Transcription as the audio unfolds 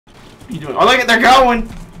you doing? Oh, look at they're going.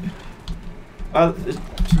 It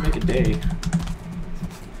should make a day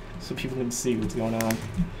so people can see what's going on.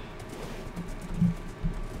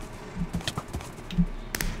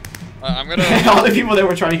 I'm gonna. All the people that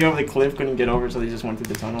were trying to get over the cliff couldn't get over, so they just went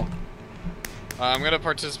through the tunnel. I'm gonna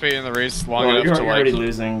participate in the race long enough you're to like. already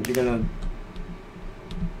losing. You're gonna.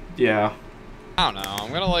 Yeah. I don't know.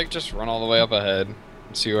 I'm gonna like just run all the way up ahead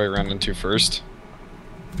and see who I run into first.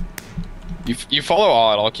 You follow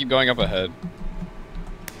Odd. I'll keep going up ahead.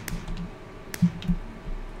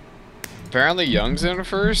 Apparently, Young's in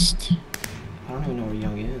first. I don't even know where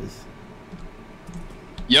Young is.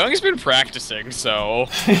 Young's been practicing, so.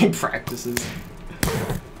 He practices.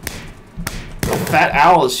 Fat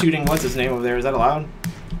Owl is shooting. What's his name over there? Is that allowed?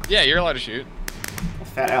 Yeah, you're allowed to shoot.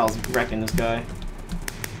 Fat Owl's wrecking this guy.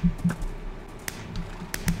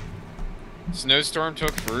 Snowstorm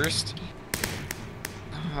took first.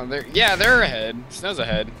 Oh, they're ahead. Snow's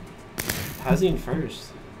ahead. How's he in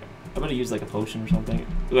first? I better use like a potion or something.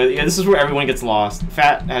 Yeah, this is where everyone gets lost.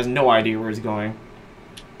 Fat has no idea where he's going.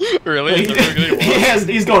 Really?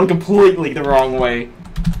 He's going completely the wrong way.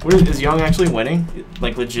 Is Young actually winning?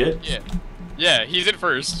 Like legit? Yeah. Yeah, he's in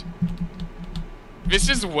first. This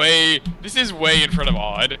is way in front of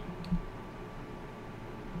Odd.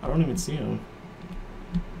 I don't even see him.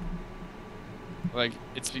 Like,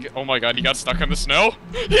 it's because, oh my god, he got stuck in the snow?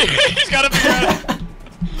 He's gotta figure out.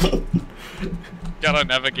 Gotta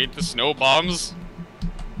navigate the snow bombs.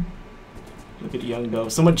 Look at Young go.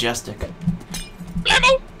 So majestic.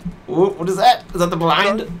 Blammo! Ooh, what is that? Is that the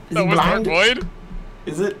blind? Is he blind? Void?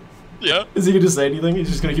 Is it? Yeah. Is he gonna say anything? He's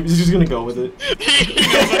just gonna go with it. He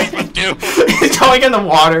knows what he's gonna do. He's going in the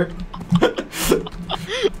water.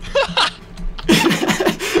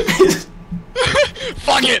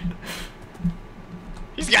 Fuck it!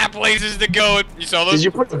 He's got places to go. You saw those? Did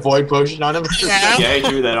you put the void potion on him? Yeah. Yeah, he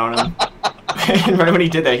threw that on him. And right when he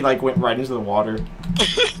did that, he like went right into the water.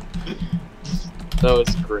 That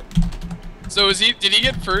was great. So did he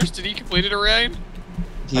get first? Did he complete it already? I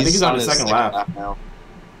think he's on his second lap now.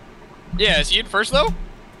 Yeah, is he in first though?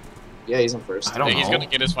 Yeah, he's in first. I don't know. He's gonna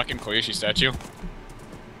get his fucking Koyoshi statue.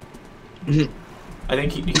 I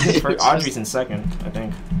think he's in first. Audrey's in second, I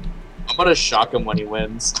think. I'm gonna shock him when he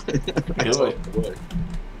wins. Do it.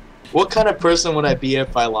 What kind of person would I be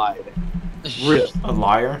if I lied? Really? A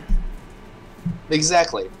liar?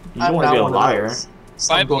 Exactly. You don't want to be a liar.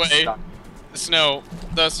 By the way, Snow,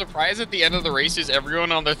 the surprise at the end of the race is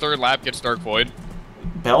everyone on their third lap gets Dark Void.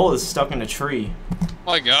 Bell is stuck in a tree. Oh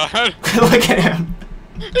my god. Look at him.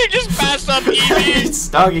 He just passed up Evie. He's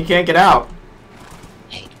stuck, he can't get out.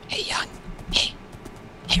 Hey, Young. Hey,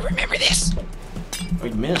 remember this? Oh,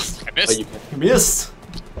 you missed. I missed. You missed.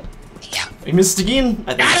 Yeah. You missed again,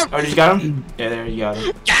 I think. Got him. Oh, did you got him? Yeah, there, you got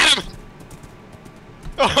him. Got him!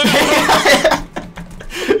 Oh no!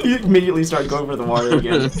 You immediately start going for the water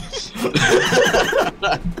again.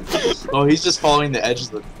 Oh, he's just following the edge of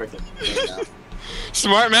the frickin' thing now.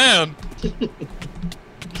 Smart man!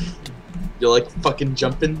 You're like fucking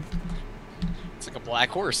jumping? It's like a black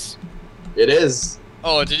horse. It is.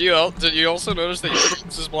 Oh, did you also notice that your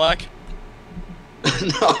horse is black?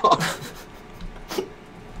 No.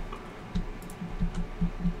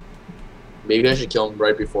 Maybe I should kill him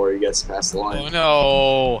right before he gets past the line. Oh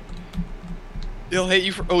no! He'll hit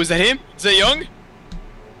you for. Oh, is that him? Is that Young?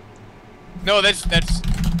 No, that's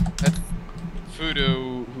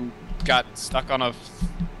Fudo who got stuck on a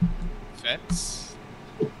fence.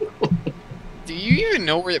 Do you even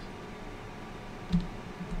know where?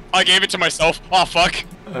 I gave it to myself. Oh fuck!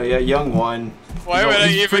 Oh yeah, Young won. Why would I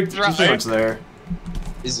even try? He's pretty much there.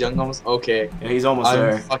 Is Young almost okay? Yeah, he's almost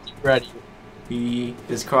there. I'm fucking ready. He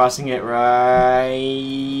is crossing it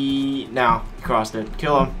right now. He crossed it.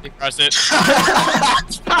 Kill him. He crossed it.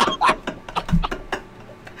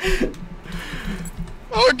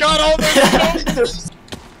 Oh god, all this.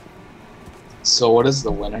 So what does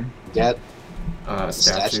the winner get? A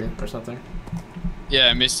statue or something.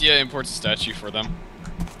 Yeah, Mistia imports a statue for them.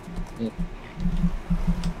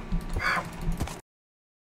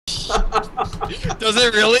 Does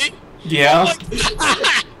it really? Yeah.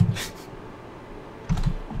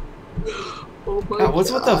 Oh my God,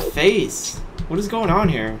 what's God. with the face? What is going on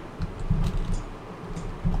here?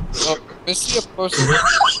 Oh, Mistia posted.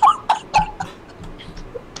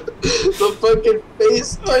 The fucking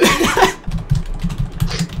face.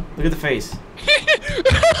 Look at the face.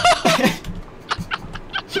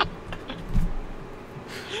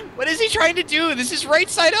 What is he trying to do? This is right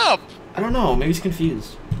side up. I don't know. Maybe he's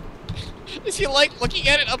confused. Is he like looking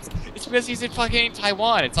at it up? It's because he's in fucking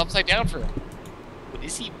Taiwan. It's upside down for him. What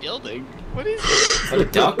is he building? What is it? Is that a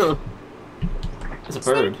duck? It's a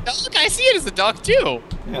bird. Look, I see it as a duck too.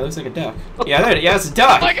 Yeah, it looks like a duck. Yeah, there. Yeah, it's a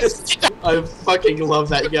duck. Like it's a duck. I fucking love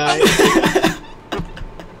that guy.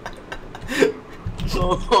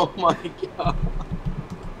 Oh my god.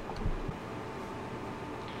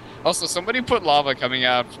 Also, somebody put lava coming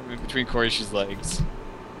out from in between Korishi's legs.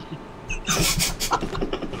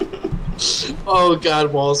 Oh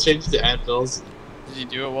god, Walls, change to anvils. Did you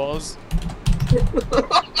do it, Wallace?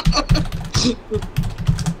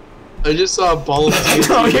 I just saw a ball of TNT.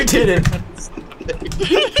 No, you didn't.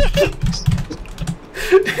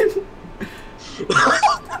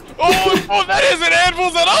 Oh, that isn't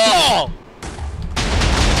anvils at all!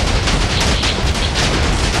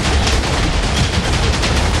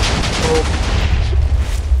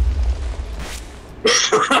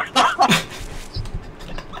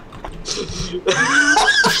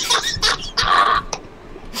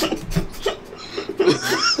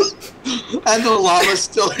 And the lava's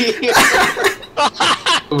still here.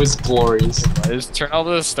 It was glorious. Just turn all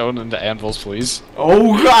the stone into anvils, please.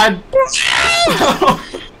 Oh god.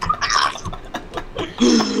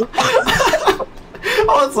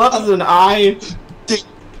 All that's left is an eye.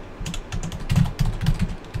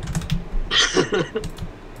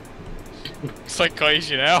 Looks like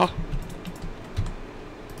Koichi now.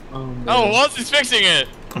 Oh, man. Oh, Wallace is fixing it!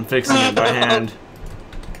 I'm fixing it by hand.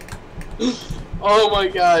 Oh my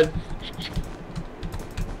god.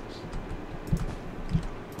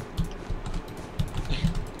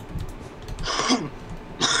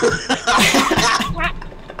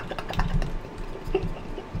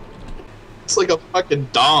 It's like a fucking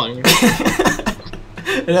dong.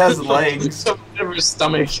 It has legs. Some kind of her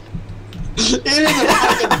stomach. It is a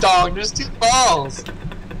fucking dong. There's two balls.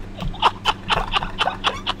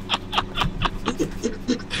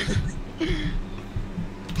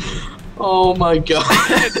 Oh my god.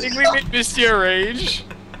 I think we made Mistia rage.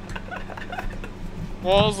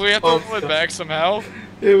 Walls, we have to pull it back somehow.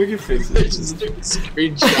 Yeah, we can fix I it. just took a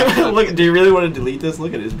screenshot. Look, do you really want to delete this?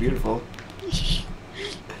 Look at it, it's beautiful.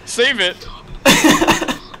 Save it.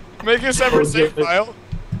 Make a separate Oh, save yeah. file.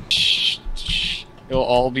 Shh, shh. It'll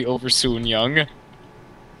all be over soon, young. Why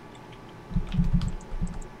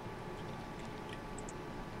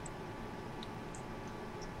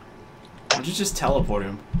don't you just teleport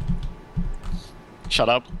him? Shut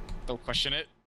up. Don't question it.